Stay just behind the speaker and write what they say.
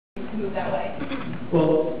move that way.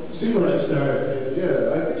 Well, superstar,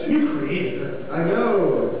 yeah, I think You created her. I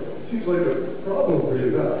know. Seems like a problem for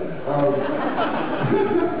you, huh?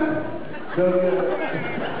 No,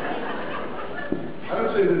 I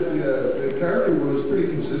would say that the character was pretty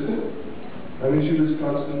consistent. I mean, she was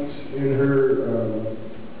constant in her,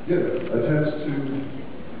 attempts to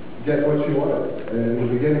get what she wanted. And in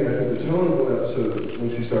the beginning, I think the tone of an episode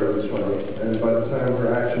when she started was funny. And by the time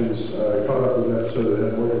her actions caught up with an episode that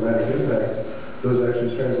had more dramatic impact, those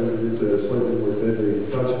actions translated into slightly more deadly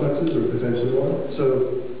consequences, or potentially more. So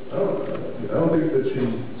I don't think that she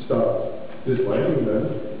stopped disliking them.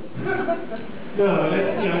 No,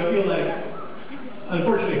 I feel like,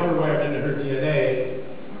 unfortunately, hardwired into her DNA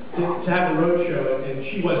to have a roadshow, and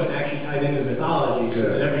she wasn't actually tied into mythology, so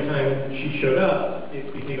that every time she showed up,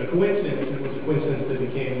 it became a coincidence. It was a coincidence that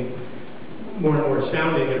became more and more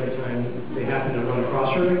astounding every time they happened to run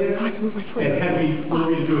across her again. And had we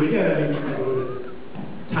were to do it again, I think we would have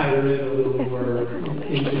tied her in a little more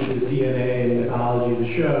into the DNA and mythology of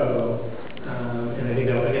the show. And I think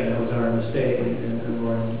that, again, that was our mistake, and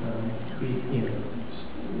Lauren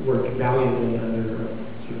worked valiantly under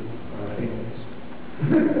sort of our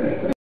failings.